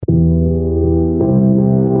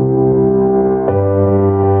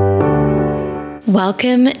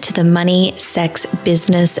Welcome to the Money, Sex,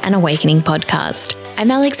 Business and Awakening podcast.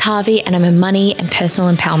 I'm Alex Harvey and I'm a money and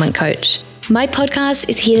personal empowerment coach. My podcast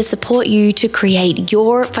is here to support you to create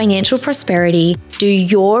your financial prosperity, do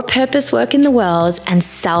your purpose work in the world, and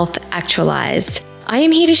self-actualize. I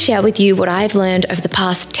am here to share with you what I've learned over the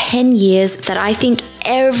past 10 years that I think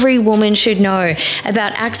every woman should know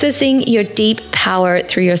about accessing your deep power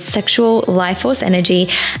through your sexual life force energy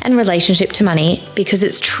and relationship to money, because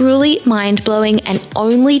it's truly mind-blowing and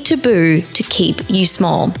only taboo to keep you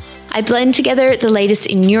small. I blend together the latest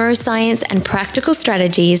in neuroscience and practical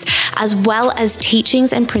strategies, as well as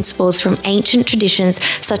teachings and principles from ancient traditions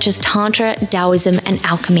such as Tantra, Taoism, and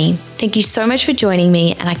alchemy. Thank you so much for joining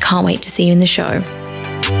me, and I can't wait to see you in the show.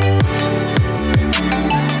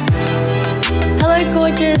 Hello,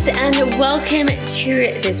 gorgeous, and welcome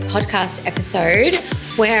to this podcast episode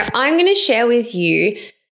where I'm going to share with you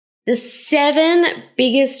the 7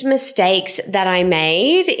 biggest mistakes that I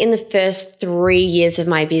made in the first 3 years of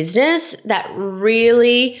my business that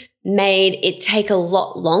really made it take a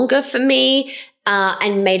lot longer for me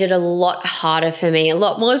and made it a lot harder for me, a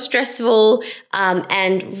lot more stressful,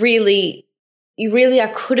 and really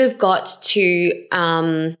I could have got to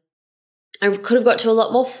a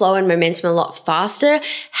lot more flow and momentum a lot faster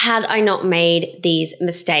had I not made these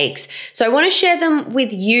mistakes. So I want to share them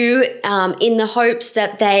with you in the hopes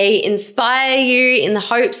that they inspire you, in the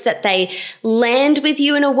hopes that they land with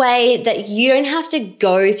you in a way that you don't have to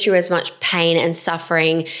go through as much pain and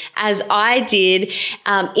suffering as I did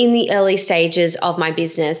in the early stages of my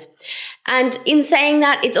business. And in saying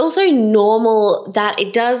that, it's also normal that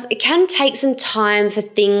it can take some time for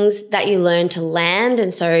things that you learn to land.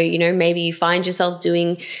 And so, maybe you find yourself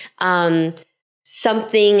doing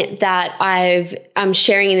something that I'm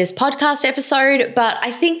sharing in this podcast episode. But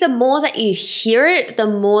I think the more that you hear it, the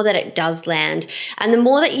more that it does land. And the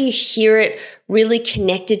more that you hear it really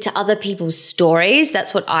connected to other people's stories,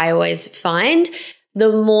 that's what I always find,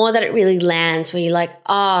 the more that it really lands, where you're like,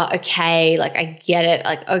 oh, okay, like I get it.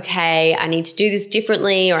 Like, okay, I need to do this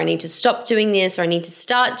differently, or I need to stop doing this, or I need to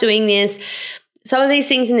start doing this. Some of these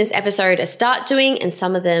things in this episode are start doing, and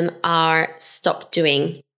some of them are stop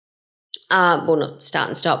doing. Well, not start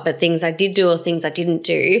and stop, but things I did do or things I didn't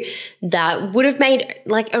do that would have made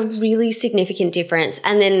like a really significant difference.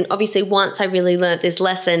 And then obviously once I really learned this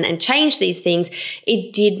lesson and changed these things,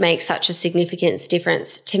 it did make such a significant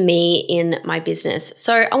difference to me in my business.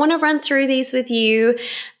 So I want to run through these with you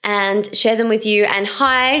and share them with you. And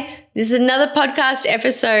hi, this is another podcast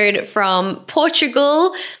episode from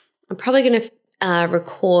Portugal. I'm probably going to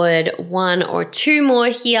record 1 or 2 more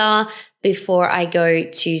here before I go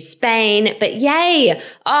to Spain. But yay.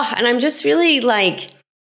 Oh, and I'm just really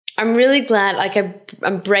I'm really glad,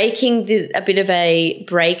 I'm breaking a bit of a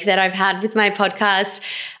break that I've had with my podcast,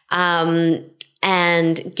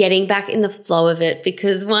 and getting back in the flow of it,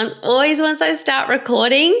 because once I start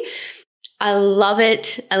recording, I love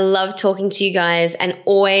it. I love talking to you guys, and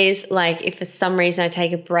always if for some reason I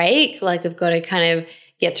take a break, I've got to kind of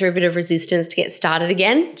get through a bit of resistance to get started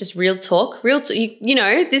again. Just real talk.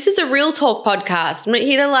 This is a real talk podcast. I'm not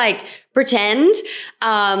here to pretend.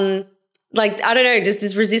 I don't know, just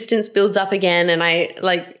this resistance builds up again. And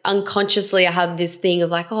I unconsciously I have this thing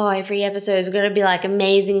of every episode is going to be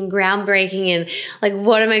amazing and groundbreaking. And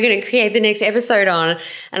what am I going to create the next episode on?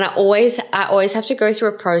 And I always have to go through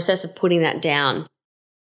a process of putting that down,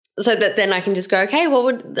 so that then I can just go, okay, what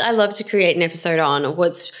would I love to create an episode on? Or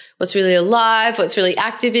what's really alive, what's really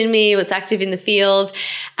active in me, what's active in the field,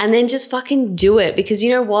 and then just fucking do it. Because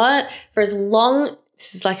you know what? This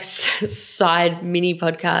is like a side mini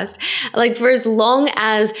podcast. For as long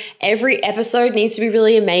as every episode needs to be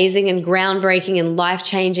really amazing and groundbreaking and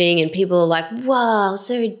life-changing, and people are like, wow,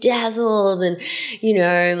 so dazzled, and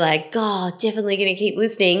God, definitely going to keep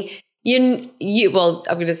listening. Well,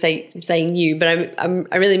 I'm going to say, I'm saying you, but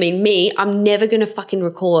I really mean me. I'm never going to fucking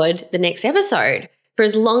record the next episode for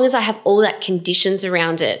as long as I have all that conditions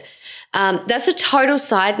around it. That's a total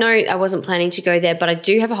side note. I wasn't planning to go there, but I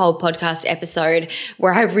do have a whole podcast episode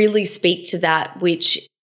where I really speak to that, which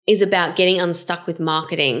is about getting unstuck with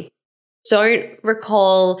marketing. Don't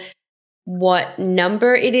recall what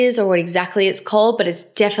number it is or what exactly it's called, but it's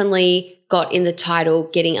definitely got in the title,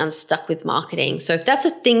 Getting Unstuck with Marketing. So if that's a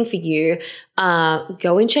thing for you,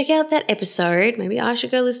 go and check out that episode. Maybe I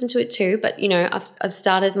should go listen to it too. But I've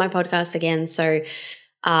started my podcast again, so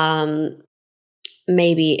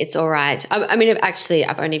maybe it's all right. I mean, actually, I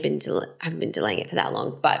haven't been delaying it for that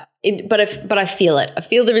long, but I feel it. I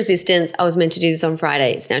feel the resistance. I was meant to do this on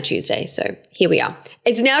Friday. It's now Tuesday, so here we are.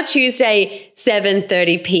 It's now Tuesday,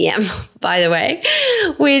 7:30 p.m. By the way,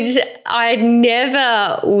 which I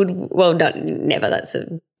never would. Well, not never.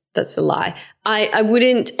 That's a lie. I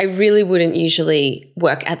really wouldn't usually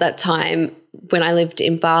work at that time when I lived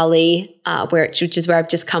in Bali, which is where I've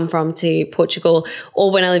just come from to Portugal,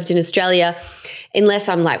 or when I lived in Australia, unless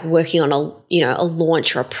I'm like working on a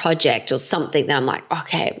launch or a project or something that I'm like,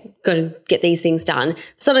 okay, got to get these things done.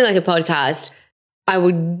 Something like a podcast, I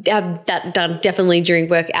would have that done definitely during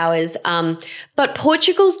work hours. But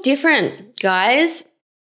Portugal's different, guys.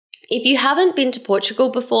 If you haven't been to Portugal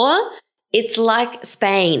before, it's like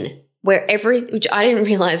Spain, which I didn't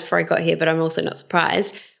realize before I got here, but I'm also not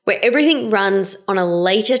surprised, where everything runs on a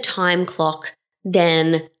later time clock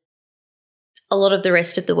than a lot of the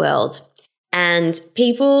rest of the world. And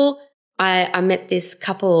I met this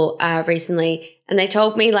couple recently, and they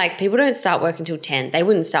told me like people don't start work until 10. They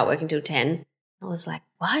wouldn't start work until 10. I was like,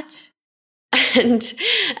 what? And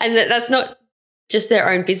that's not just their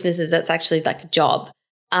own businesses. That's actually like a job.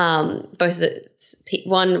 One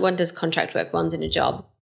does contract work, one's in a job.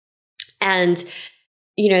 And,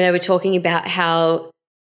 they were talking about how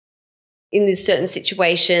in this certain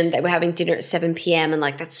situation they were having dinner at 7 p.m. and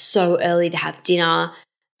like that's so early to have dinner.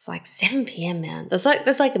 It's like 7 p.m., man. That's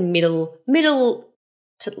like a middle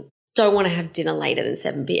to don't want to have dinner later than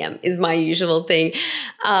 7 p.m. is my usual thing.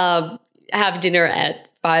 I have dinner at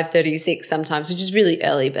 5:36 sometimes, which is really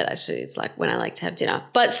early, but actually it's like when I like to have dinner.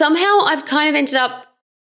 But somehow I've kind of ended up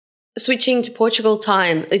switching to Portugal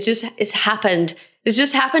time. It's happened. It's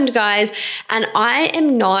just happened, guys. And I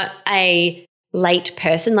am not a late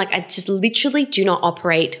person. Like I just literally do not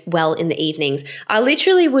operate well in the evenings. I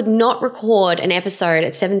literally would not record an episode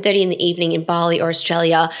at 7:30 in the evening in Bali or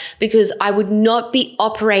Australia because I would not be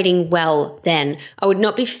operating well then. I would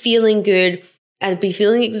not be feeling good. I'd be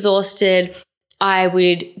feeling exhausted.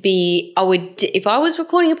 If I was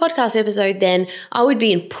recording a podcast episode, then I would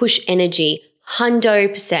be in push energy,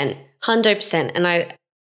 100%. And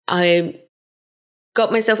I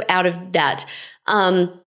got myself out of that.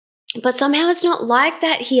 But somehow it's not like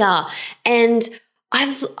that here. And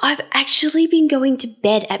I've actually been going to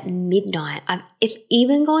bed at midnight. I've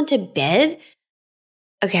even gone to bed,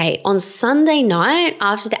 on Sunday night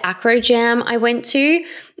after the Acro Jam I went to,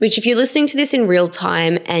 which if you're listening to this in real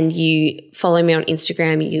time and you follow me on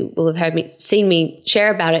Instagram, you will have seen me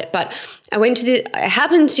share about it. But I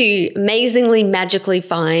happened to amazingly, magically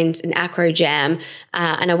find an Acro Jam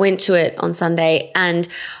and I went to it on Sunday and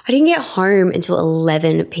I didn't get home until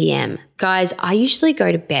 11 p.m. Guys, I usually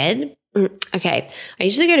go to bed.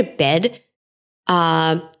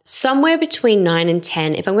 Somewhere between 9 and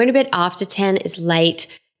 10. If I'm going to bed after 10, it's late.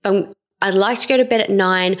 I'd like to go to bed at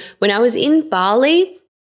 9. When I was in Bali,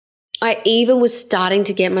 I even was starting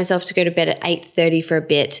to get myself to go to bed at 8:30 for a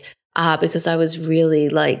bit because I was really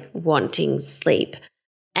like wanting sleep.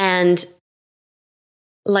 And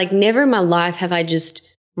like never in my life have I just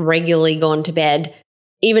regularly gone to bed,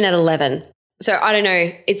 even at 11. So I don't know.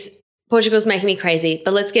 Portugal's making me crazy,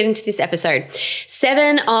 but let's get into this episode.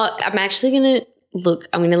 7, I'm actually going to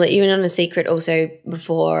I'm going to let you in on a secret also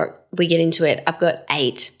before we get into it. I've got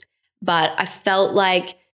 8, but I felt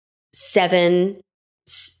like 7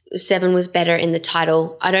 was better in the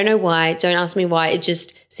title. I don't know why. Don't ask me why. It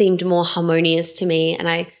just seemed more harmonious to me. And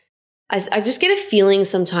I just get a feeling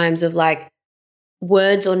sometimes of like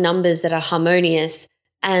words or numbers that are harmonious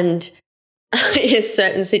and in a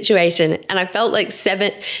certain situation. And I felt like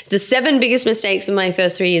the 7 biggest mistakes in my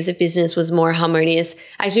first 3 years of business was more harmonious.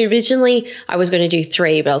 Actually, originally I was going to do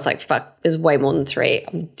 3, but I was like, fuck, there's way more than 3.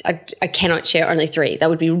 I cannot share only 3. That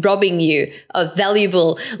would be robbing you of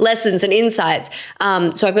valuable lessons and insights.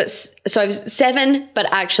 So I have 7, but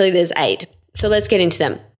actually there's 8. So let's get into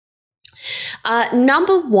them.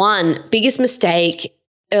 Number 1, biggest mistake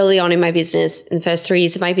early on in my business, in the first 3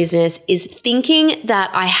 years of my business, is thinking that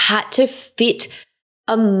I had to fit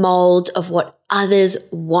a mold of what others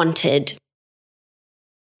wanted.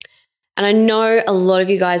 And I know a lot of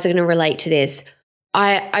you guys are going to relate to this.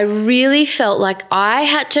 I really felt like I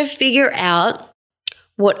had to figure out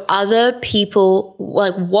what people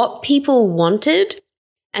wanted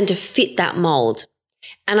and to fit that mold.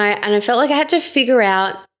 And I felt like I had to figure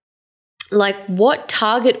out like what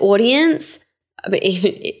target audience, but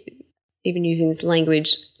even using this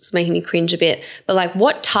language, it's making me cringe a bit, but like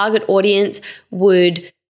what target audience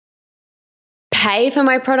would pay for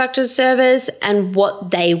my product or service and what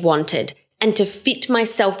they wanted, and to fit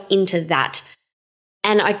myself into that.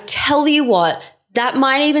 And I tell you what, that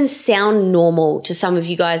might even sound normal to some of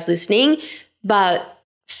you guys listening, but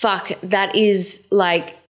fuck, that is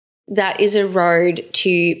a road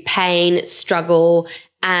to pain, struggle,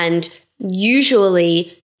 and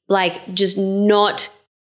usually like just not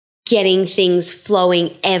getting things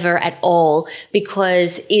flowing ever at all,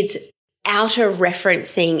 because it's outer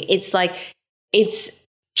referencing. It's like, it's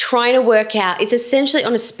trying to work out, it's essentially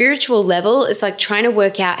on a spiritual level, it's like trying to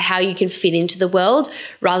work out how you can fit into the world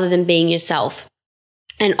rather than being yourself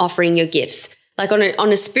and offering your gifts. Like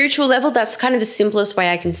on a spiritual level, that's kind of the simplest way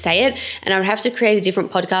I can say it. And I would have to create a different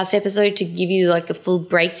podcast episode to give you like a full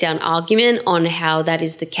breakdown argument on how that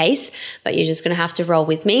is the case, but you're just going to have to roll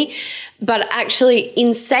with me. But actually,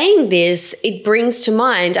 in saying this, it brings to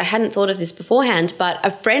mind, I hadn't thought of this beforehand, but a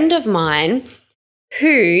friend of mine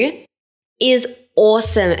who is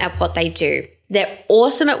awesome at what they do. They're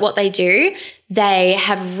awesome at what they do. They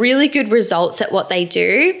have really good results at what they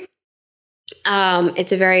do.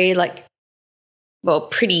 It's a very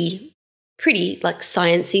pretty like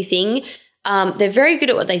sciencey thing. They're very good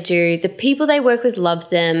at what they do. The people they work with love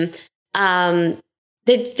them. They're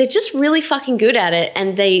just really fucking good at it,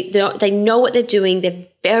 and they know what they're doing. They're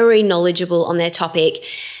very knowledgeable on their topic,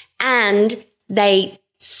 and they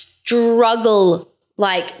struggle.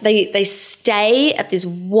 Like they stay at this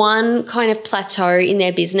one kind of plateau in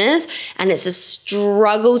their business, and it's a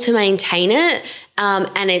struggle to maintain it.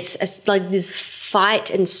 And it's like this fight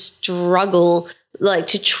and struggle, like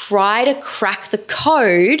to try to crack the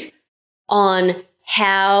code on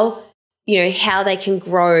how they can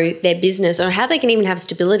grow their business, or how they can even have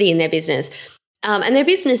stability in their business. And their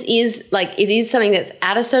business is it is something that's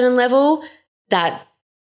at a certain level that,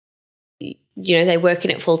 they work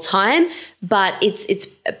in it full time, but it's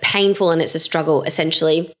painful and it's a struggle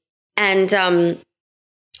essentially. And,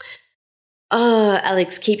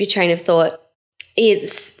 Alex, keep your train of thought.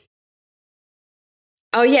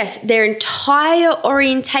 Their entire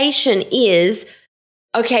orientation is,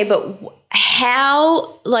 okay, but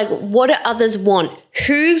how, what do others want?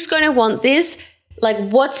 Who's going to want this? Like,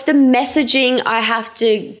 what's the messaging I have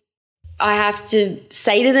to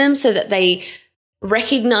say to them so that they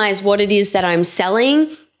recognize what it is that I'm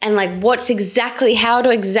selling, and how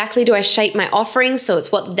exactly do I shape my offering so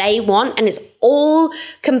it's what they want, and it's all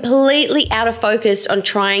completely out of focus on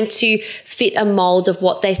trying to fit a mold of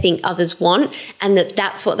what they think others want, and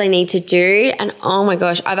that's what they need to do. And oh my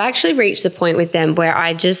gosh, I've actually reached the point with them where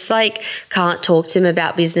I just can't talk to them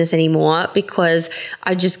about business anymore, because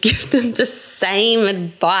I just give them the same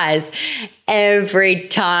advice every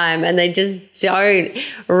time, and they just don't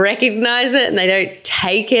recognize it and they don't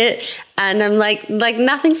take it. And I'm like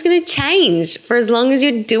nothing's going to change for as long as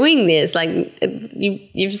you're doing this.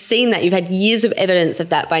 You've seen that. You've had years of evidence of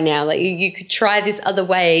that by now. You could try this other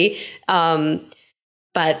way.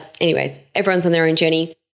 But anyways, everyone's on their own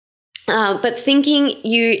journey. But thinking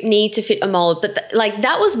you need to fit a mold. But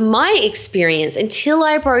that was my experience until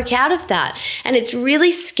I broke out of that. And it's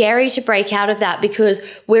really scary to break out of that,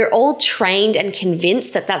 because we're all trained and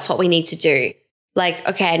convinced that that's what we need to do.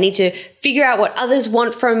 Okay, I need to figure out what others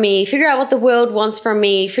want from me, figure out what the world wants from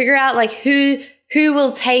me, figure out who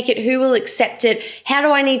will take it, who will accept it, how do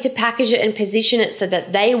I need to package it and position it so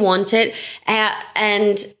that they want it.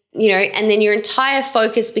 And then your entire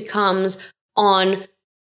focus becomes on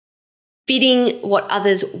fitting what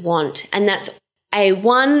others want. And that's a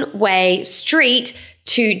one-way street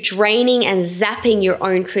to draining and zapping your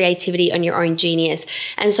own creativity and your own genius.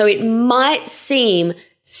 And so it might seem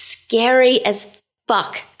scary as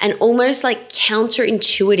fuck and almost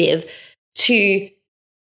counterintuitive to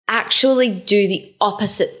actually do the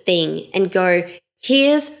opposite thing and go,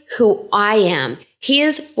 here's who I am.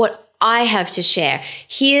 Here's what I have to share.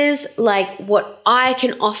 Here's what I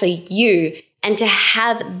can offer you. And to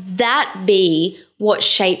have that be what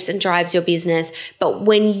shapes and drives your business. But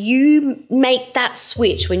when you make that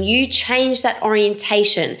switch, when you change that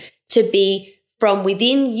orientation to be from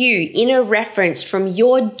within you, inner reference, from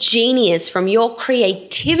your genius, from your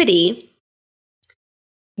creativity,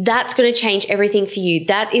 that's going to change everything for you.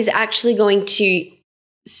 That is actually going to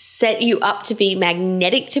set you up to be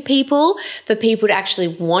magnetic to people, for people to actually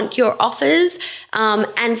want your offers,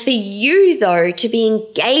 and for you, though, to be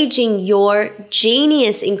engaging your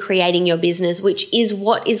genius in creating your business, which is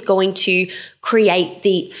what is going to create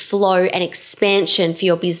the flow and expansion for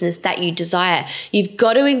your business that you desire. You've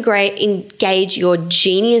got to engage your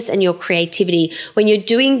genius and your creativity. When you're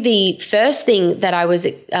doing the first thing that I was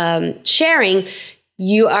sharing,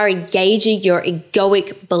 you are engaging your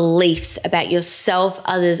egoic beliefs about yourself,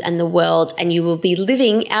 others, and the world, and you will be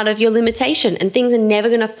living out of your limitation, and things are never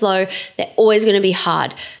going to flow. They're always going to be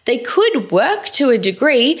hard. They could work to a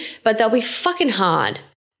degree, but they'll be fucking hard.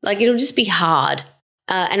 Like, it'll just be hard,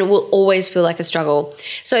 and it will always feel like a struggle.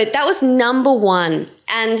 So that was number one.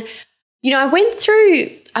 And, I went through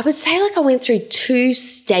 2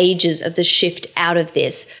 stages of the shift out of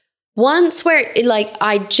this. Once where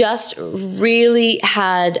I just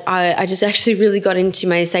actually really got into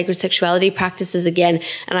my sacred sexuality practices again,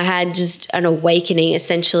 and I had just an awakening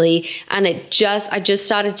essentially, and I just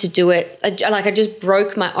started to do it. I just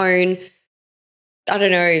broke my own,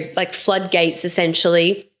 floodgates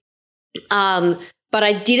essentially. But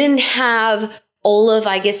I didn't have all of,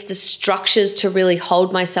 the structures to really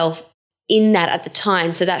hold myself in that at the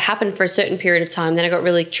time. So that happened for a certain period of time. Then I got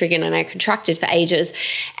really triggered and I contracted for ages.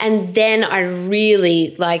 And then I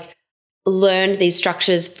really learned these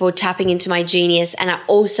structures for tapping into my genius. And I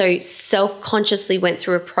also self-consciously went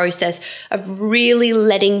through a process of really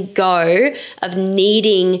letting go of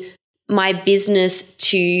needing my business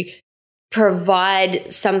to provide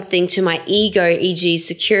something to my ego, e.g.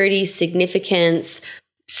 security, significance,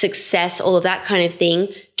 success, all of that kind of thing,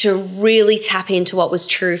 to really tap into what was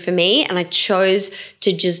true for me. And I chose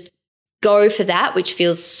to just go for that, which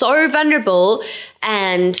feels so vulnerable.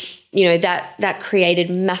 And, that created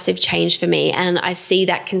massive change for me. And I see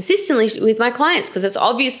that consistently with my clients, because that's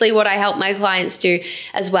obviously what I help my clients do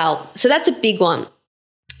as well. So that's a big one.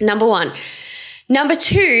 Number one. Number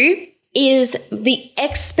two is the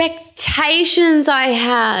expectations I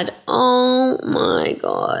had. Oh my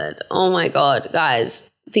God, guys.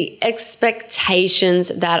 The expectations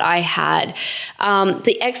that I had,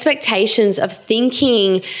 the expectations of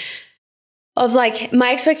thinking of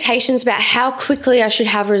my expectations about how quickly I should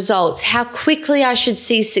have results, how quickly I should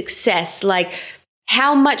see success,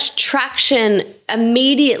 how much traction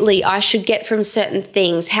immediately I should get from certain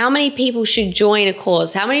things, how many people should join a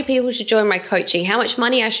course, how many people should join my coaching, how much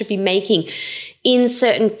money I should be making in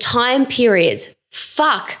certain time periods. It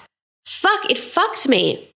fucked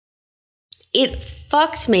me. It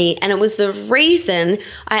fucked me, and it was the reason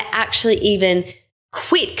I actually even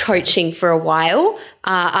quit coaching for a while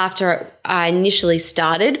after I initially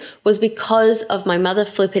started, was because of my mother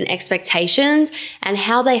flippant expectations and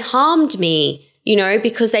how they harmed me,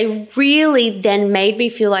 because they really then made me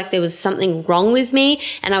feel like there was something wrong with me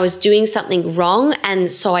and I was doing something wrong,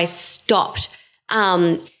 and so I stopped.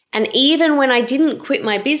 And even when I didn't quit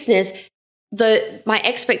my business, my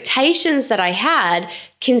expectations that I had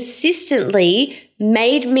consistently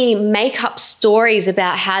made me make up stories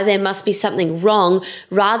about how there must be something wrong,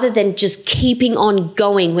 rather than just keeping on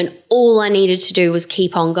going when all I needed to do was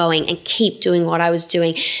keep on going and keep doing what I was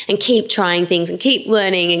doing and keep trying things and keep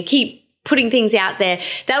learning and keep putting things out there.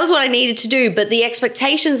 That was what I needed to do. But the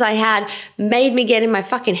expectations I had made me get in my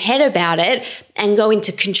fucking head about it and go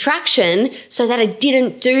into contraction, so that I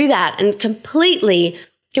didn't do that, and completely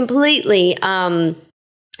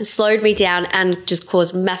slowed me down and just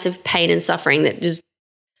caused massive pain and suffering that just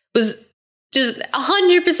was just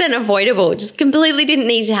 100% avoidable, just completely didn't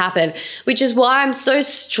need to happen, which is why I'm so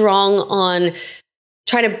strong on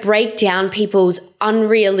trying to break down people's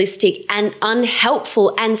unrealistic and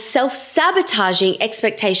unhelpful and self-sabotaging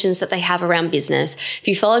expectations that they have around business. If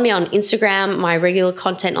you follow me on Instagram, my regular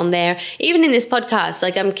content on there, even in this podcast,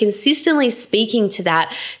 I'm consistently speaking to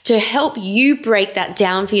that to help you break that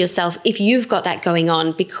down for yourself if you've got that going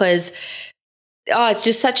on, because it's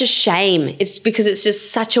just such a shame. It's because it's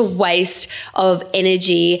just such a waste of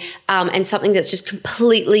energy, and something that's just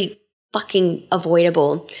completely fucking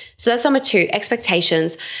avoidable. So that's number 2,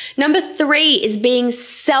 expectations. Number 3 is being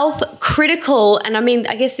self-critical. And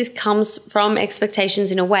I guess this comes from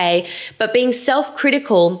expectations in a way, but being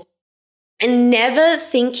self-critical and never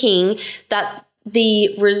thinking that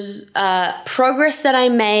the progress that I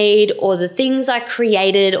made or the things I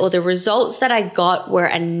created or the results that I got were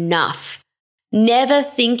enough. Never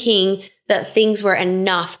thinking that things were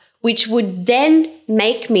enough, which would then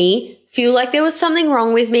make me feel like there was something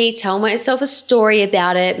wrong with me, tell myself a story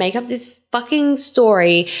about it, make up this fucking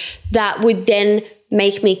story that would then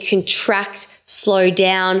make me contract, slow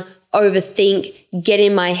down, overthink, get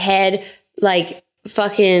in my head,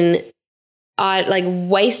 I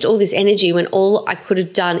waste all this energy when all I could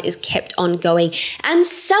have done is kept on going and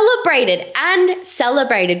celebrated,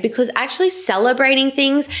 because actually celebrating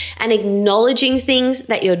things and acknowledging things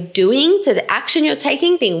that you're doing, so the action you're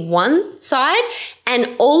taking being one side, and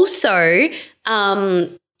also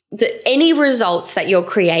any results that you're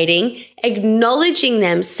creating, acknowledging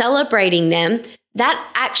them, celebrating them,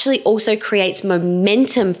 that actually also creates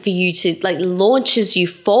momentum for you to like launches you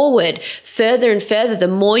forward further and further the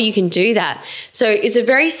more you can do that. So it's a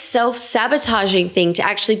very self-sabotaging thing to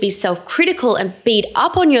actually be self-critical and beat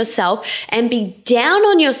up on yourself and be down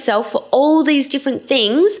on yourself for all these different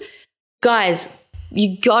things. Guys,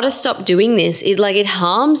 you got to stop doing this. It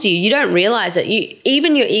harms you. You don't realize it.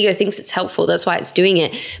 Even your ego thinks it's helpful. That's why it's doing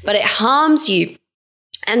it, but it harms you.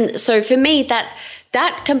 And so for me,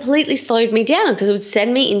 that completely slowed me down because it would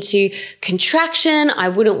send me into contraction. I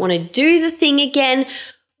wouldn't want to do the thing again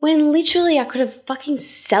when literally I could have fucking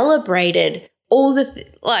celebrated all the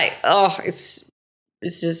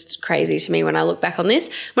it's just crazy to me when I look back on this,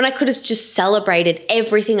 when I could have just celebrated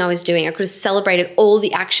everything I was doing. I could have celebrated all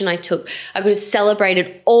the action I took. I could have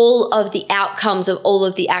celebrated all of the outcomes of all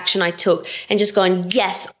of the action I took and just gone,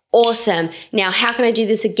 yes, awesome. Now, how can I do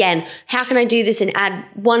this again? How can I do this and add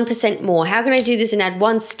 1% more? How can I do this and add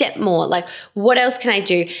one step more? Like, what else can I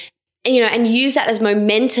do? And use that as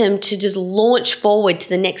momentum to just launch forward to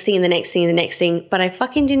the next thing and the next thing and the next thing. But I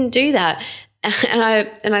fucking didn't do that.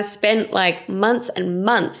 And I spent like months and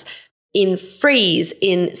months in freeze,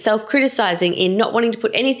 in self-criticizing, in not wanting to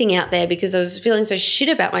put anything out there because I was feeling so shit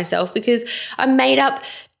about myself because I made up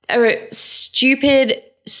a stupid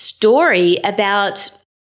story about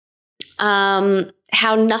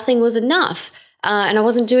how nothing was enough and I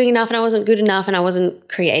wasn't doing enough and I wasn't good enough and I wasn't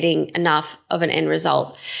creating enough of an end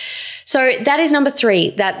result. So that is number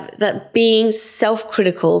 3, that being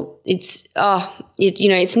self-critical. It's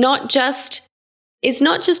not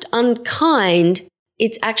just unkind,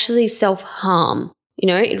 it's actually self-harm.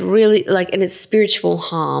 It really and it's spiritual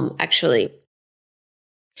harm actually.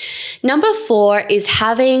 Number 4 is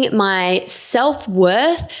having my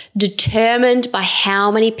self-worth determined by how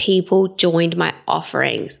many people joined my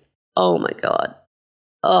offerings. Oh my God.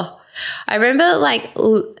 Oh, I remember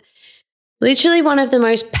literally one of the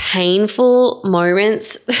most painful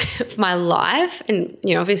moments of my life. And,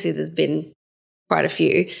 obviously there's been quite a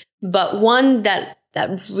few, but one that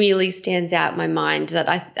really stands out in my mind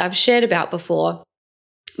that I've shared about before,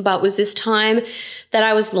 but was this time that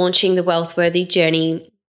I was launching the Wealth Worthy journey.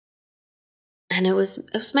 And it was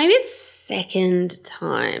maybe the second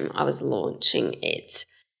time I was launching it.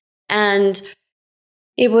 And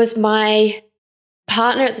it was my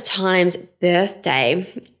partner at the time's birthday.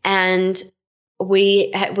 And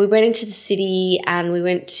we went into the city and we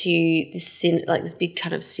went to this big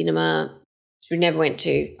kind of cinema. We never went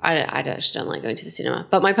to. I just don't like going to the cinema,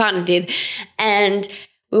 but my partner did. And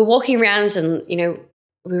we were walking around and, we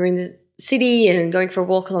were in the city and going for a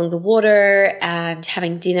walk along the water and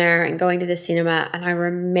having dinner and going to the cinema. And I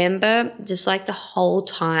remember just like the whole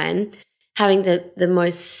time having the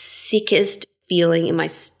most sickest feeling in my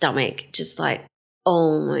stomach, just like,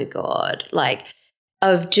 oh my God, I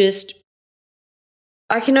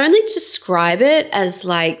can only describe it as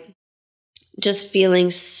just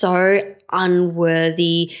feeling so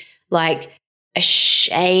unworthy,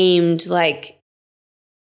 ashamed,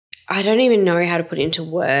 I don't even know how to put it into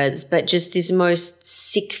words, but just this most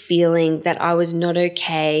sick feeling that I was not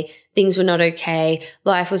okay, things were not okay,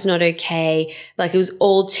 life was not okay, it was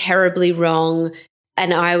all terribly wrong,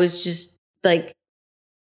 and I was just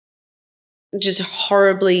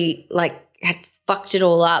horribly had fucked it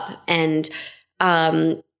all up, and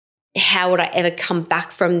how would I ever come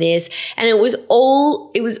back from this? And it was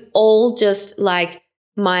all just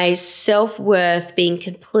my self-worth being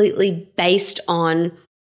completely based on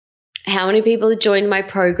how many people had joined my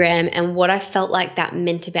program and what I felt like that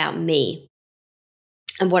meant about me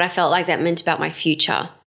and what I felt like that meant about my future.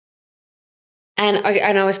 And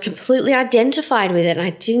I was completely identified with it. And I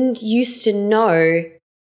didn't used to know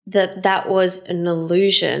that was an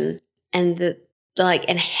illusion and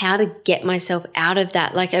and how to get myself out of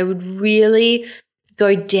that. I would really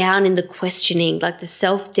go down in the questioning, the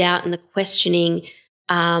self-doubt and the questioning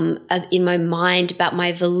in my mind about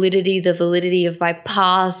my validity, the validity of my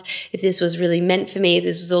path, if this was really meant for me, if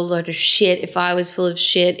this was all a load of shit, if I was full of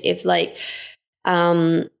shit, if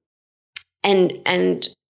and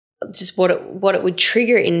just what it would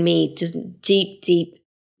trigger in me, just deep, deep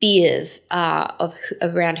fears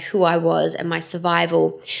around who I was and my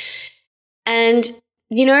survival. And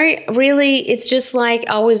really, it's just like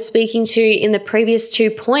I was speaking to in the previous 2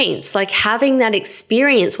 points, having that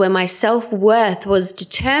experience where my self-worth was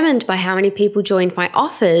determined by how many people joined my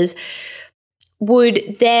offers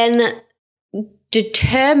would then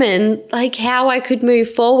determine how I could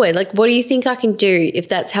move forward. What do you think I can do if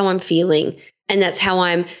that's how I'm feeling and that's how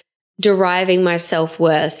I'm deriving my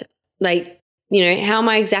self-worth? How am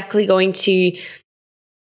I exactly going to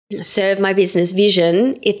serve my business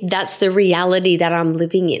vision if that's the reality that I'm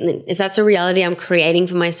living in, if that's a reality I'm creating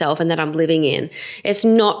for myself and that I'm living in. It's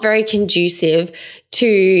not very conducive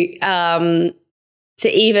to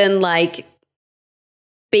even like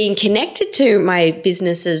being connected to my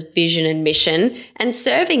business's vision and mission and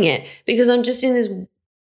serving it, because I'm just in this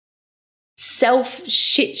self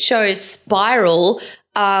shit show spiral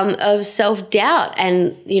of self-doubt,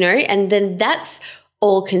 and and then that's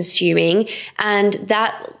all consuming, and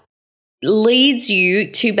that leads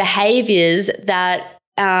you to behaviors that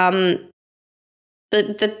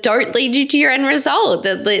that don't lead you to your end result,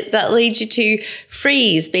 that leads you to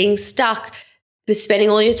freeze, being stuck, spending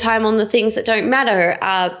all your time on the things that don't matter,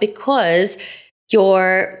 because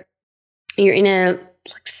you're in a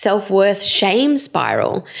self-worth shame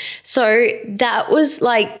spiral. So that was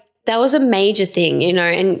a major thing,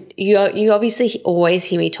 and you obviously always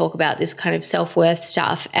hear me talk about this kind of self-worth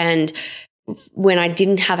stuff. And when I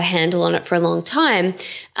didn't have a handle on it for a long time,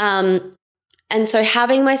 and so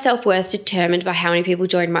having my self-worth determined by how many people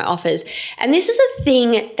joined my offers. And this is a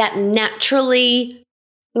thing that naturally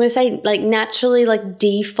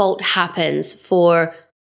default happens for,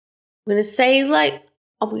 I'm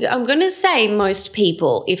going to say most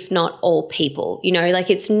people, if not all people,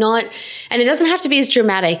 it's not, and it doesn't have to be as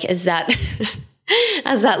dramatic as that,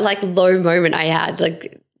 as that like low moment I had.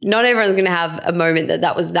 Like, not everyone's going to have a moment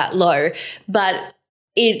that was that low, but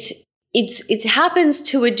it happens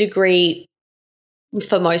to a degree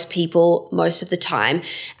for most people most of the time.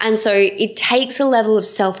 And so it takes a level of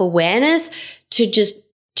self-awareness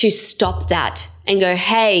to stop that and go,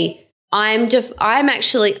 hey, I'm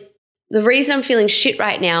actually, the reason I'm feeling shit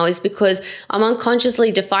right now is because I'm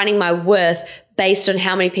unconsciously defining my worth based on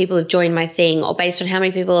how many people have joined my thing, or based on how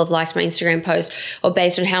many people have liked my Instagram post, or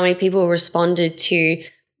based on how many people responded to,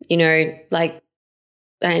 my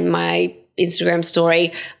Instagram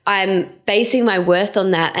story. I'm basing my worth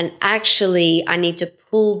on that, and actually I need to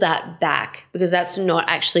pull that back, because that's not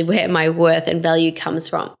actually where my worth and value comes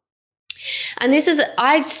from. And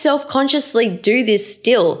I self-consciously do this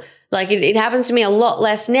still. Like it happens to me a lot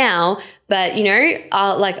less now, but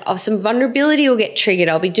some vulnerability will get triggered.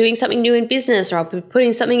 I'll be doing something new in business, or I'll be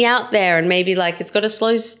putting something out there, and maybe it's got a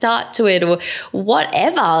slow start to it, or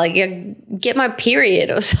whatever. Like I get my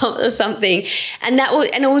period or something, and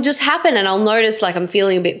it will just happen. And I'll notice I'm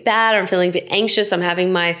feeling a bit bad, or I'm feeling a bit anxious. I'm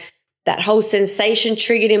having that whole sensation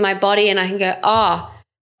triggered in my body, and I can go, oh,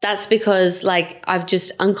 that's because I've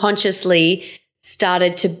just unconsciously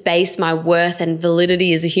started to base my worth and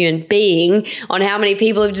validity as a human being on how many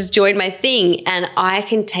people have just joined my thing. And I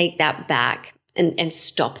can take that back and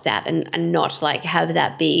stop that, and not have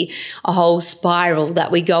that be a whole spiral that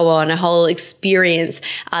we go on, a whole experience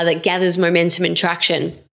that gathers momentum and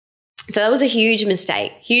traction. So that was a huge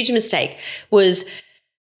mistake.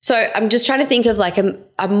 So I'm just trying to think of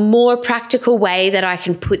a more practical way that I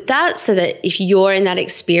can put that, so that if you're in that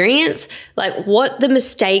experience, what the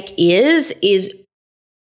mistake is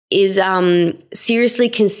seriously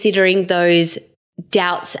considering those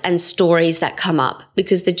doubts and stories that come up,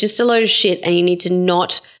 because they're just a load of shit, and you need to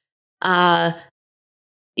not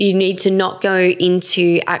go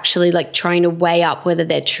into actually trying to weigh up whether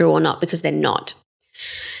they're true or not, because they're not.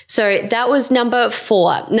 So that was number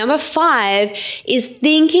 4. Number 5 is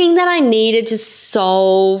thinking that I needed to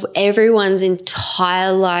solve everyone's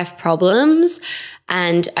entire life problems.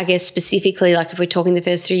 And I guess specifically, if we're talking the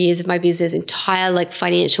first 3 years of my business, entire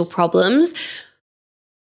financial problems,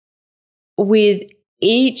 with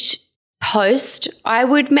each post I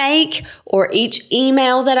would make, or each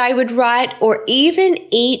email that I would write, or even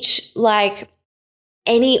each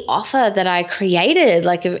any offer that I created,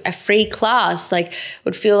 a free class,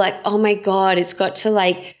 would feel oh my God, it's got to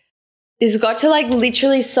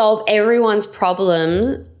literally solve everyone's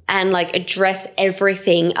problem and address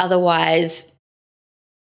everything. Otherwise,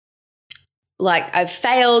 I've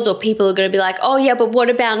failed, or people are going to be oh yeah, but what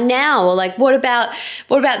about now? Or what about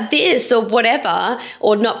this, or whatever,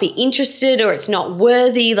 or not be interested, or it's not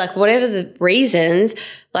worthy, whatever the reasons.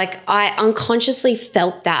 I unconsciously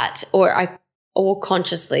felt that, or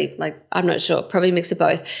consciously, I'm not sure, probably a mix of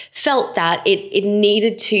both, felt that it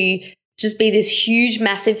needed to just be this huge,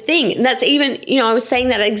 massive thing. And that's even, I was saying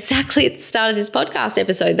that exactly at the start of this podcast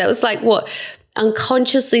episode. That was what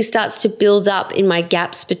unconsciously starts to build up in my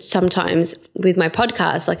gaps, but sometimes with my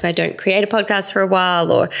podcast, if I don't create a podcast for a while,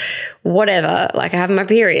 or whatever, I have my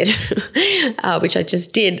period, which I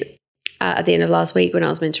just did at the end of last week when I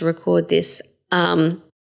was meant to record this. I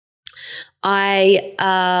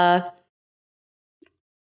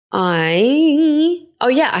oh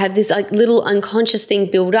yeah, I have this like little unconscious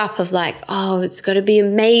thing build up of like, oh, it's got to be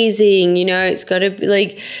amazing, it's got to be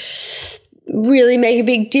like really make a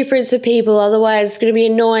big difference for people. Otherwise it's going to be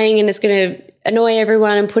annoying and it's going to annoy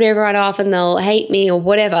everyone and put everyone off and they'll hate me or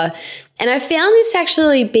whatever. And I found this to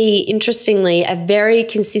actually be, interestingly, a very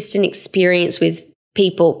consistent experience with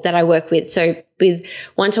people that I work with. So with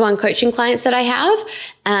one-to-one coaching clients that I have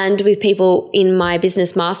and with people in my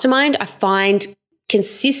business mastermind, I find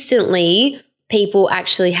consistently people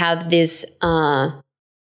actually have this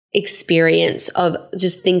experience of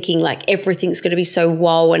just thinking like everything's going to be so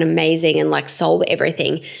wow and amazing and like solve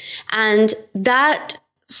everything. And that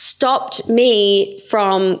stopped me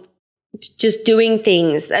from just doing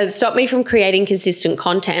things. It stopped me from creating consistent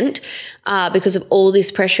content because of all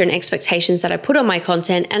this pressure and expectations that I put on my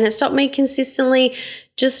content. And it stopped me consistently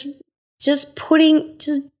just putting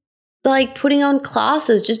on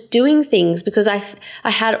classes, just doing things because I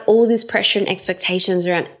had all this pressure and expectations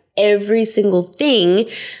around every single thing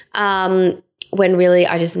when really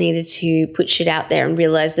I just needed to put shit out there and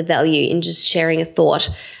realize the value in just sharing a thought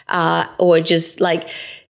or just like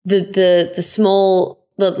the small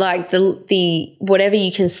the whatever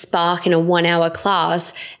you can spark in a 1 hour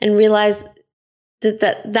class and realize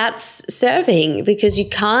that's serving because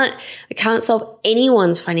I can't solve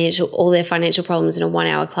anyone's all their financial problems in a 1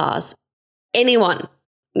 hour class. Anyone,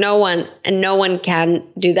 no one, and no one can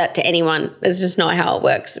do that to anyone. That's just not how it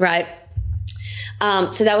works, right?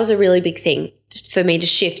 So that was a really big thing for me to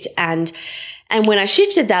shift. And when I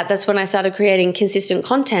shifted that's when I started creating consistent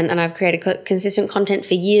content, and I've created consistent content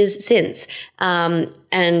for years since.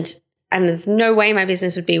 And there's no way my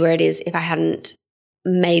business would be where it is if I hadn't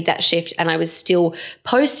made that shift and I was still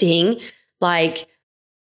posting like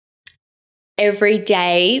every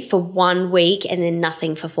day for 1 week and then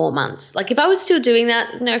nothing for 4 months. Like if I was still doing that,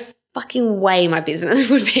 there's no fucking way my business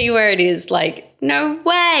would be where it is. Like no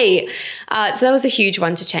way. So that was a huge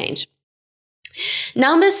one to change.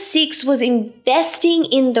 Number 6 was investing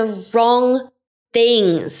in the wrong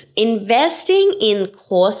things, investing in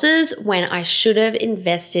courses when I should have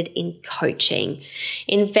invested in coaching,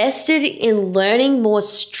 invested in learning more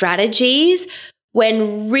strategies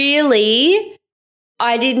when really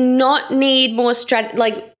I did not need more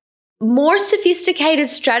more sophisticated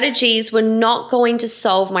strategies were not going to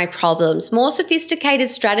solve my problems. More sophisticated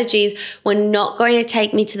strategies were not going to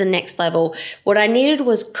take me to the next level. What I needed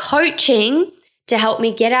was coaching to help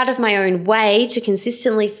me get out of my own way, to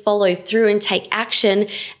consistently follow through and take action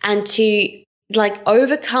and to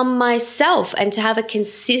overcome myself and to have a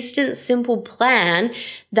consistent, simple plan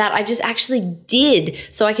that I just actually did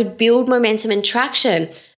so I could build momentum and traction.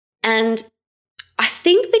 And I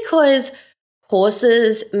think because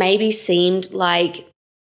courses maybe seemed like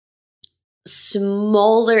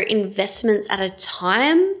smaller investments at a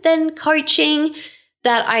time than coaching,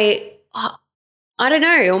 that I don't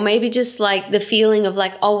know, or maybe just like the feeling of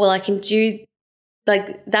like, oh, well, I can do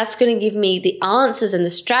that's going to give me the answers and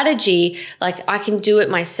the strategy. Like I can do it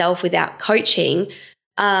myself without coaching.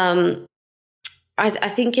 I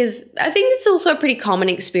think it's also a pretty common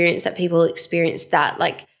experience that people experience that.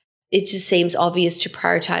 Like it just seems obvious to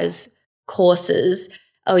prioritize courses,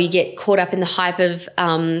 or you get caught up in the hype of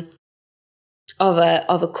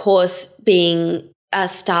a course being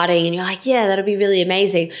starting, and you're like, yeah, that'll be really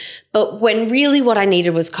amazing. But when really what I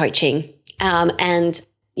needed was coaching, and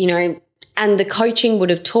the coaching would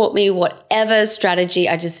have taught me whatever strategy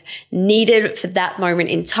I just needed for that moment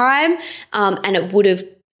in time, and it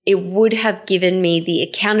would have given me the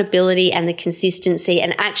accountability and the consistency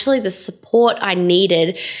and actually the support I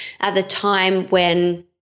needed at the time when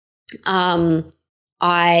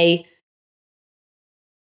I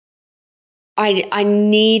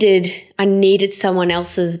needed someone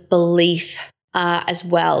else's belief as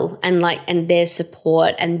well, and their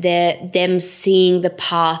support and them seeing the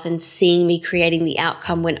path and seeing me creating the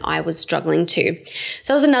outcome when I was struggling too.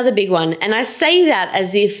 So that was another big one. And I say that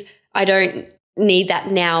as if I don't need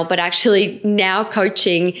that now, but actually now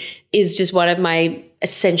coaching is just one of my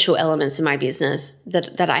essential elements in my business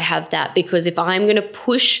that I have that, because if I'm going to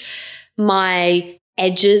push my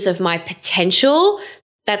edges of my potential,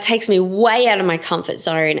 that takes me way out of my comfort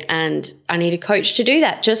zone, and I need a coach to do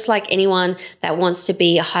that. Just like anyone that wants to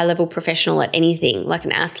be a high-level professional at anything, like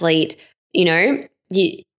an athlete,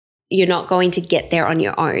 you're not going to get there on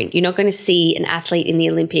your own. You're not going to see an athlete in the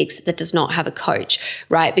Olympics that does not have a coach,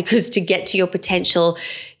 right? Because to get to your potential,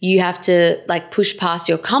 you have to push past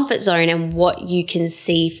your comfort zone and what you can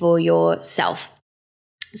see for yourself.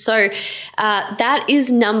 So that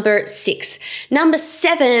is number 6. Number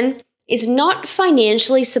 7 is not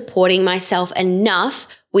financially supporting myself enough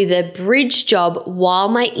with a bridge job while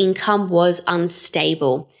my income was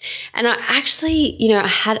unstable. And I actually, I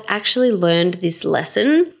had actually learned this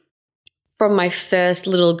lesson from my first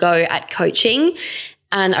little go at coaching,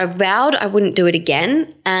 and I vowed I wouldn't do it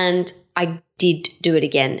again. And I did do it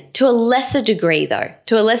again, to a lesser degree though,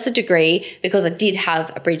 because I did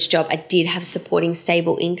have a bridge job. I did have supporting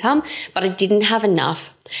stable income, but I didn't have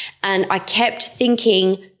enough. And I kept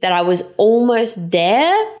thinking that I was almost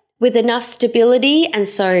there with enough stability. And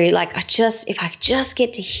so if I just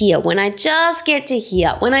get to here, wait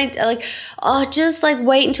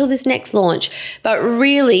until this next launch. But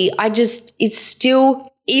really, it's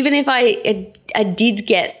still, even if I did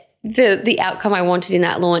get the outcome I wanted in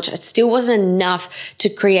that launch, it still wasn't enough to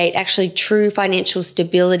create actually true financial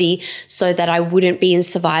stability so that I wouldn't be in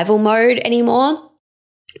survival mode anymore.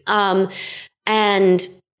 And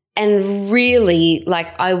really,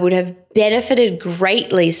 I would have benefited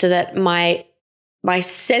greatly so that my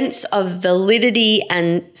sense of validity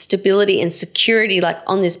and stability and security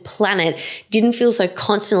on this planet didn't feel so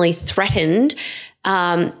constantly threatened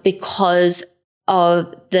because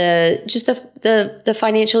of the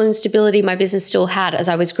financial instability my business still had as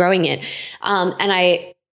I was growing it.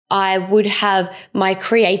 And I would have my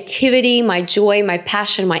creativity, my joy, my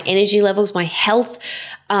passion, my energy levels, my health,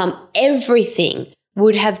 everything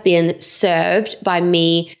would have been served by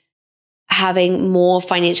me having more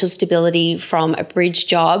financial stability from a bridge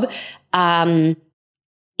job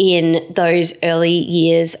in those early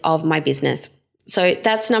years of my business. So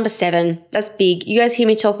that's number 7. That's big. You guys hear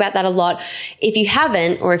me talk about that a lot. If you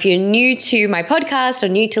haven't, or if you're new to my podcast or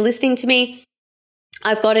new to listening to me,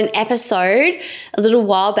 I've got an episode a little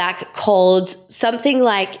while back called something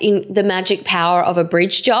like In the Magic Power of a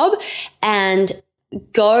Bridge Job. And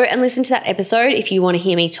go and listen to that episode if you want to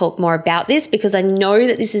hear me talk more about this, because I know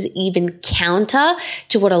that this is even counter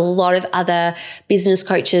to what a lot of other business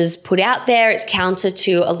coaches put out there. It's counter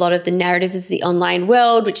to a lot of the narrative of the online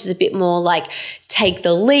world, which is a bit more take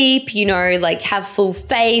the leap, have full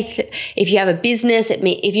faith. If you have a business,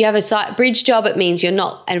 if you have a bridge job, it means you're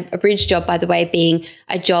not a bridge job, by the way, being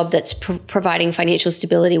a job that's providing financial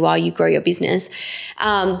stability while you grow your business.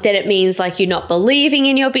 Then it means you're not believing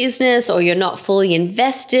in your business, or you're not fully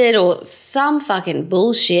invested, or some fucking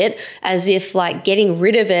bullshit, as if getting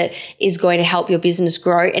rid of it is going to help your business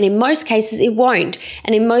grow. And in most cases, it won't.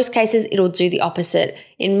 And in most cases, it'll do the opposite.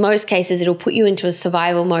 In most cases, it'll put you into a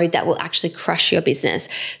survival mode that will actually crush your business.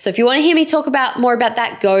 So if you want to hear me talk more about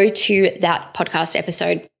that, go to that podcast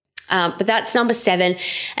episode. But that's number 7.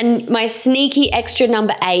 And my sneaky extra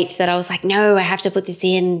number 8 that I was no, I have to put this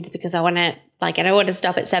in because I want to, I don't want to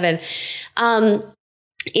stop at 7,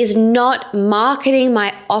 is not marketing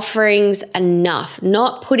my offerings enough,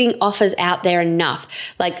 not putting offers out there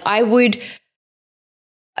enough. I would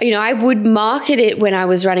market it when I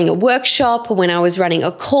was running a workshop or when I was running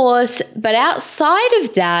a course, but outside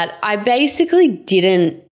of that, I basically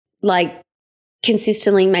didn't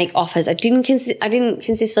consistently make offers. I didn't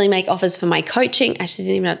consistently make offers for my coaching. I actually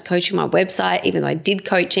didn't even have coaching on my website, even though I did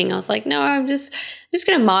coaching. I was no, I'm just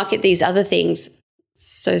going to market these other things.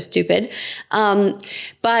 So stupid.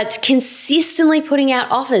 But consistently putting out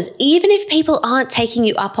offers, even if people aren't taking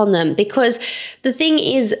you up on them, because the thing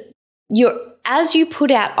is, as you put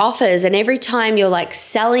out offers, and every time you're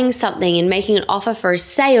selling something and making an offer for a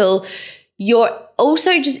sale, you're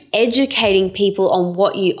also just educating people on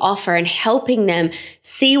what you offer and helping them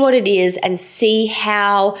see what it is and see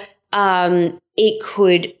how it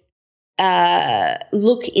could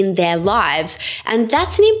look in their lives. And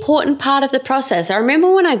that's an important part of the process. I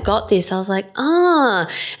remember when I got this, I was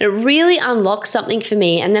it really unlocked something for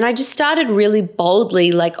me. And then I just started really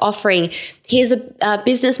boldly offering, here's a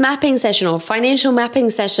business mapping session or financial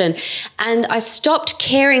mapping session. And I stopped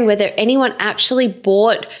caring whether anyone actually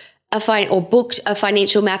bought or booked a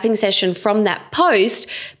financial mapping session from that post,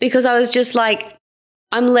 because I was just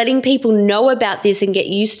I'm letting people know about this and get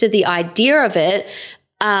used to the idea of it.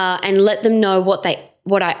 And let them know what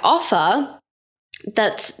I offer.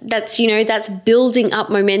 That's building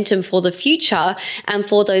up momentum for the future and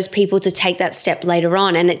for those people to take that step later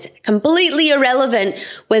on. And it's completely irrelevant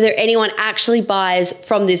whether anyone actually buys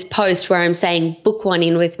from this post where I'm saying book one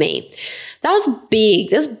in with me. That was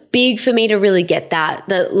big. That's big for me to really get that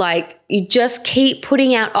you just keep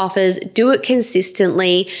putting out offers, do it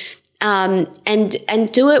consistently. And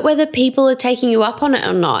do it whether people are taking you up on it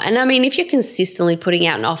or not. And I mean, if you're consistently putting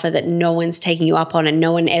out an offer that no one's taking you up on and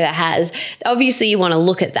no one ever has, obviously you want to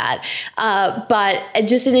look at that. But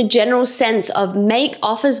just in a general sense of make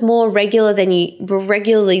offers more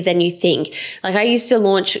regularly than you think. I used to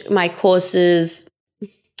launch my courses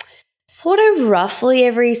sort of roughly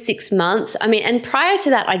every 6 months. I mean, and prior to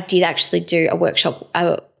that, I did actually do a workshop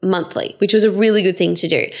monthly, which was a really good thing to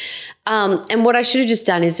do. And what I should have just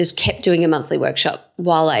done is just kept doing a monthly workshop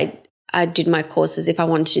while I did my courses if I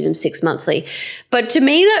wanted to do them 6 monthly. But to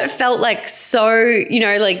me, that felt like so,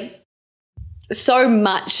 like so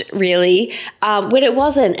much really, when it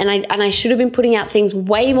wasn't. And I should have been putting out things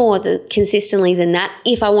way more consistently than that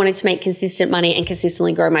if I wanted to make consistent money and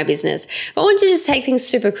consistently grow my business. If I wanted to just take things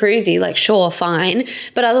super cruisy, like sure, fine.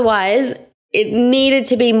 But otherwise, it needed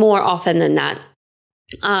to be more often than that.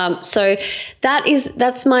 So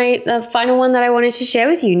that's my final one that I wanted to share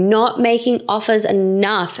with you. Not making offers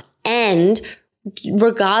enough, and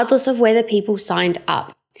regardless of whether people signed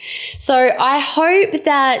up. So I hope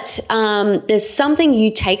that there's something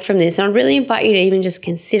you take from this, and I'd really invite you to even just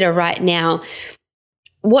consider right now,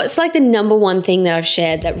 what's like the number one thing that I've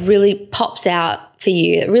shared that really pops out for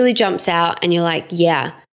you, that really jumps out, and you're like,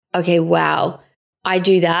 yeah, okay, wow, I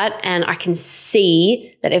do that, and I can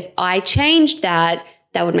see that if I changed that,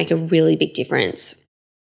 that would make a really big difference.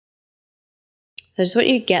 So I just want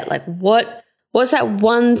you to get like, what's that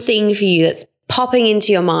one thing for you that's popping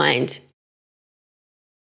into your mind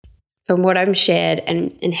from what I've shared,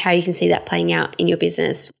 and how you can see that playing out in your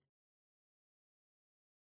business.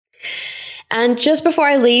 And just before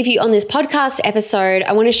I leave you on this podcast episode,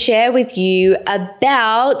 I want to share with you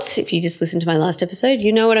about, if you just listened to my last episode,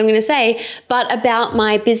 you know what I'm going to say, but about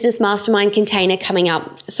my business mastermind container coming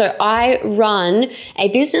up. So I run a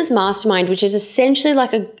business mastermind, which is essentially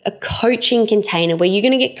like a coaching container where you're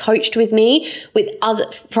going to get coached with me,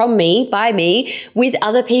 by me, with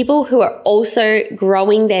other people who are also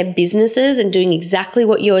growing their businesses and doing exactly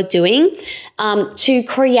what you're doing, to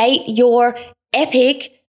create your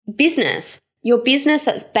epic business, your business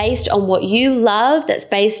that's based on what you love, that's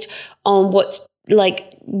based on what's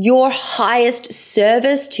like your highest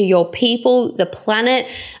service to your people, the planet,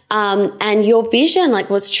 and your vision, like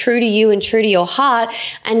what's true to you and true to your heart,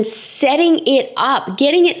 and setting it up,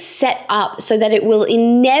 getting it set up so that it will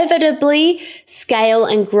inevitably scale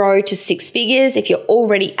and grow to 6 figures. If you're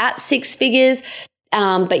already at 6 figures,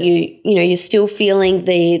 but you're still feeling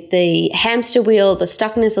the hamster wheel, the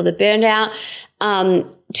stuckness or the burnout,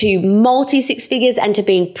 to multi 6 figures and to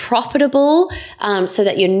being profitable, so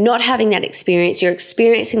that you're not having that experience. You're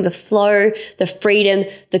experiencing the flow, the freedom,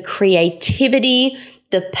 the creativity,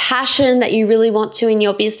 the passion that you really want to in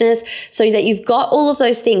your business, so that you've got all of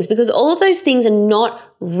those things, because all of those things are not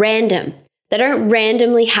random. They don't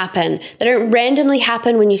randomly happen. They don't randomly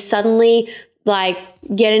happen when you suddenly like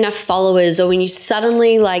get enough followers, or when you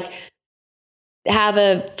suddenly like have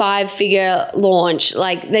a 5-figure launch.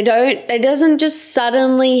 Like it doesn't just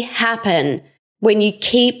suddenly happen when you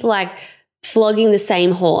keep like flogging the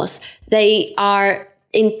same horse. They are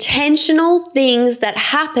intentional things that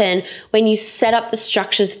happen when you set up the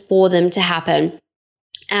structures for them to happen.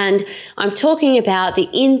 And I'm talking about the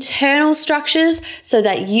internal structures so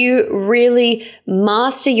that you really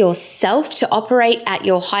master yourself to operate at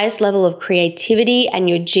your highest level of creativity and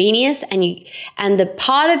your genius, and the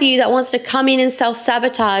part of you that wants to come in and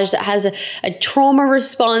self-sabotage, that has a trauma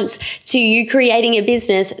response to you creating a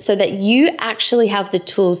business, so that you actually have the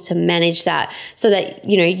tools to manage that, so that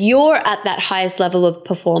you're at that highest level of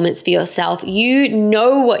performance for yourself. You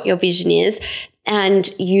know what your vision is,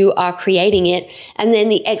 and you are creating it. And then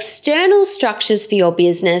the external structures for your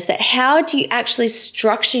business, that how do you actually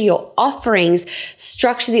structure your offerings,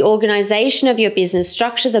 structure the organization of your business,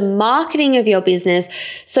 structure the marketing of your business,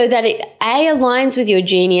 so that it A, aligns with your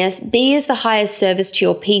genius, B, is the highest service to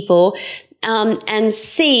your people, and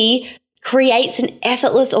C, creates an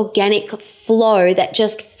effortless organic flow that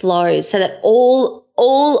just flows, so that all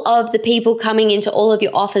of the people coming into all of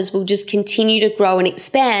your offers will just continue to grow and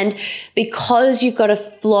expand, because you've got a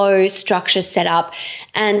flow structure set up.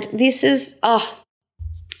 And this is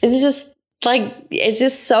just like, it's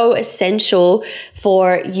just so essential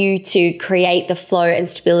for you to create the flow and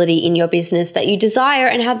stability in your business that you desire,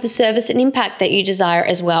 and have the service and impact that you desire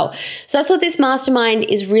as well. So that's what this mastermind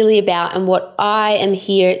is really about, and what I am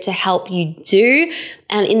here to help you do.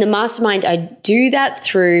 And in the mastermind, I do that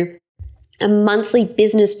through a monthly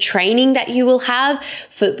business training that you will have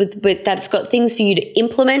that's got things for you to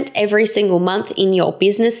implement every single month in your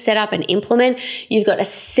business, set up and implement. You've got a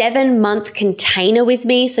 7-month container with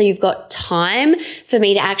me, so you've got time for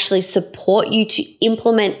me to actually support you to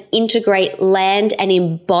implement, integrate, land, and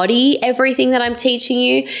embody everything that I'm teaching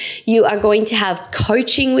you. You are going to have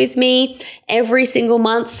coaching with me every single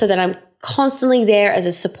month, so that I'm constantly there as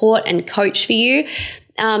a support and coach for you.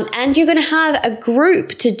 And you're going to have a group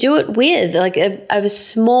to do it with, like a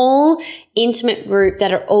small, intimate group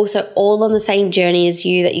that are also all on the same journey as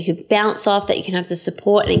you, that you can bounce off, that you can have the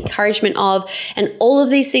support and encouragement of. And all of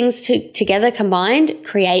these things together combined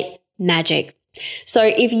create magic. So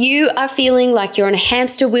if you are feeling like you're on a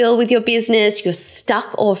hamster wheel with your business, you're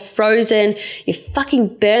stuck or frozen, you're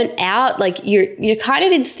fucking burnt out, like you're kind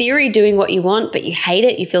of in theory doing what you want, but you hate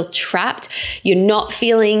it, you feel trapped, you're not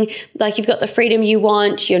feeling like you've got the freedom you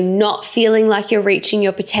want, you're not feeling like you're reaching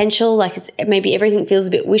your potential, like maybe everything feels a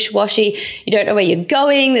bit wish-washy, you don't know where you're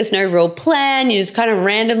going, there's no real plan, you're just kind of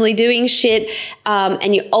randomly doing shit,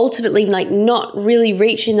 and you're ultimately like not really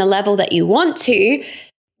reaching the level that you want to,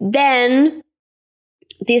 then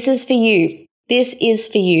this is for you. This is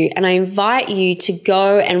for you. And I invite you to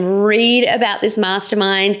go and read about this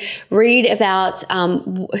mastermind, read about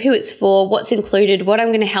who it's for, what's included, what I'm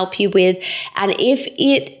going to help you with. And if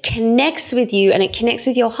it connects with you and it connects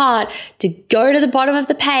with your heart, to go to the bottom of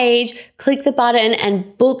the page, click the button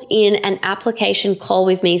and book in an application call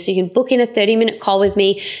with me. So you can book in a 30-minute call with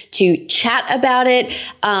me to chat about it,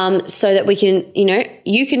 so that we can,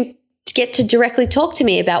 you can get to directly talk to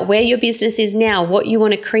me about where your business is now, what you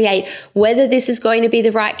want to create, whether this is going to be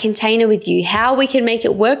the right container with you, how we can make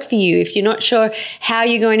it work for you if you're not sure how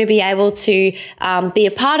you're going to be able to be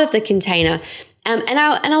a part of the container. And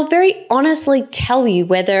I'll very honestly tell you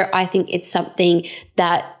whether I think it's something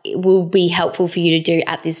that will be helpful for you to do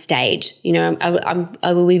at this stage.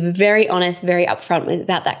 I will be very honest, very upfront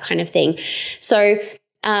about that kind of thing. So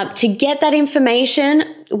to get that information,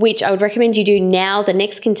 which I would recommend you do now, the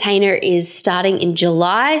next container is starting in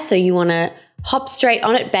July. So you want to hop straight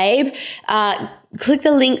on it, babe. Click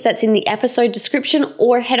the link that's in the episode description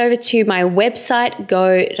or head over to my website,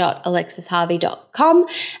 go.alexisharvey.com,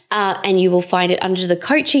 and you will find it under the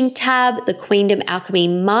coaching tab. The Queendom Alchemy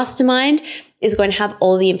Mastermind is going to have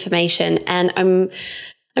all the information. And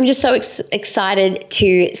I'm just so excited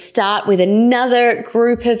to start with another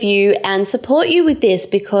group of you and support you with this,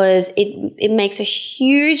 because it makes a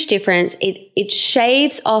huge difference. It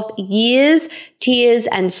shaves off years, tears,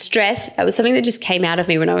 and stress. That was something that just came out of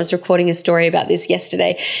me when I was recording a story about this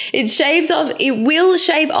yesterday. It will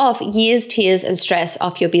shave off years, tears, and stress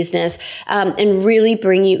off your business, and really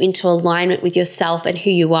bring you into alignment with yourself and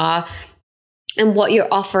who you are, and what you're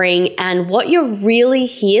offering and what you're really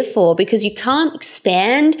here for, because you can't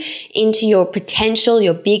expand into your potential,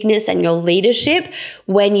 your bigness, and your leadership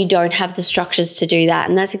when you don't have the structures to do that.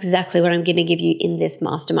 And that's exactly what I'm going to give you in this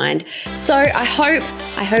mastermind. So I hope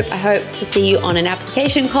to see you on an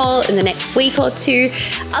application call in the next week or two.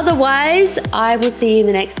 Otherwise, I will see you in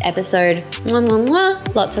the next episode. Mwah, mwah,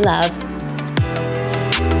 mwah. Lots of love.